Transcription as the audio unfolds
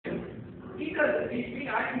doesn't need me,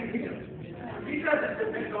 I need him. He doesn't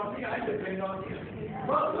depend on me, I depend on him.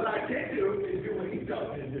 But what I can do is do what he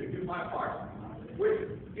tells me to do my part. Which,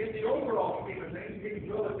 in the overall scheme of things, is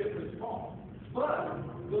relatively small. But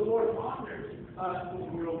the Lord honors us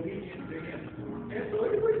when we're obedient to him. And so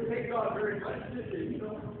it wouldn't take God very much to,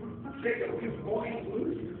 take a few coins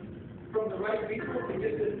loose from the right people to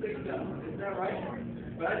get this thing done. Isn't that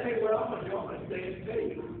right? But I tell you what I'm going to do, I'm going to stay in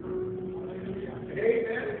faith.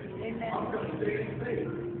 Amen? I'm going to stay in faith.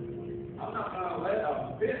 I'm not going to let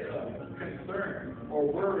a bit of concern or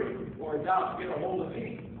worry or doubt get a hold of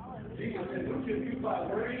me. Jesus said, "Don't you do by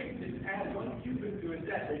worrying, just add one cubit to his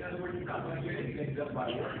debt." In other words, you're not going to get anything done by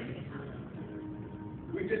worrying.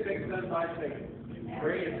 We just take it done by faith.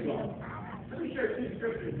 Praise God. Let me share two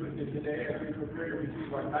scriptures with you today as we prepare to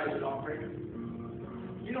receive our tithe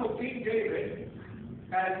offering. King David,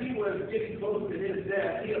 as he was getting close to his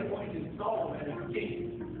death, he appointed Solomon as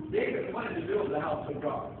king. David wanted to build the house of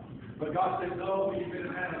God. But God said, "No, you've been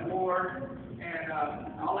a man of war, and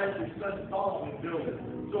I'll let your son Solomon build it."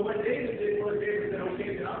 So when David did what David said,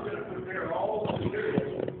 "Okay, then I'm going to prepare all the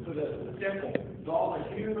materials for the temple, so all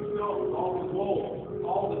the huge silver, all the gold,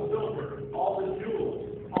 all the silver, all the jewels,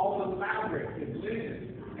 all the fabric and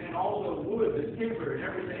linen, and all the wood, the timber, and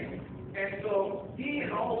everything." And so he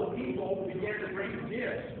and all the people began to bring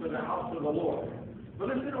gifts for the house of the Lord. But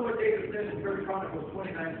listen to what David said in 1 Chronicles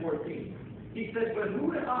 29:14. He said, "But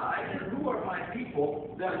who am I and who are my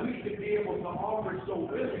people that we should be able to offer so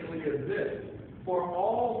willingly as this? For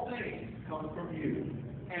all things come from you,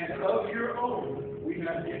 and of your own we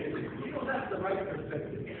have given it." That's the right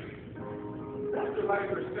perspective. That's the right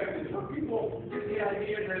perspective. Some people get the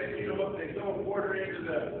idea that, if they throw a quarter into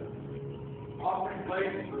the offering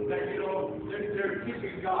plate, that they're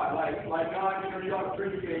keeping God. Like God, you ought to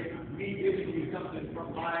appreciate me giving you something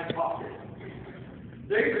from my pocket.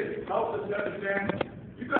 David helps us understand